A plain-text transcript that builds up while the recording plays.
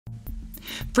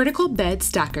Vertical bed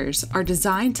stackers are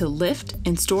designed to lift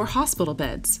and store hospital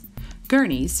beds,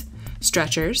 gurneys,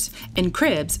 stretchers, and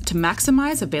cribs to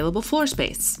maximize available floor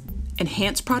space,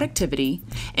 enhance productivity,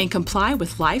 and comply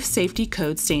with life safety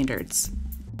code standards.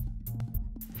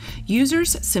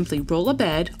 Users simply roll a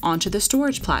bed onto the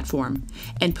storage platform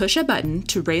and push a button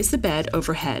to raise the bed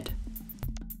overhead.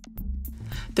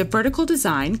 The vertical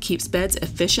design keeps beds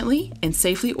efficiently and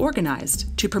safely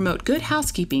organized to promote good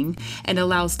housekeeping and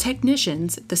allows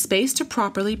technicians the space to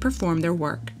properly perform their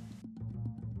work.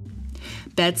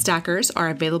 Bed stackers are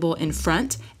available in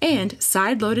front and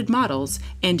side-loaded models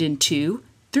and in 2,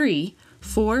 3,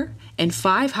 4, and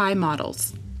 5 high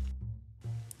models.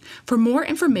 For more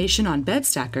information on bed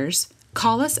stackers,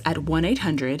 call us at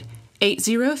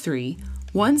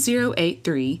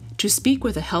 1-800-803-1083 to speak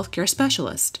with a healthcare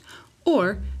specialist,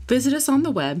 or visit us on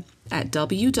the web at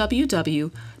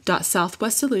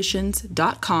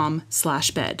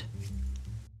www.southwestsolutions.com/bed.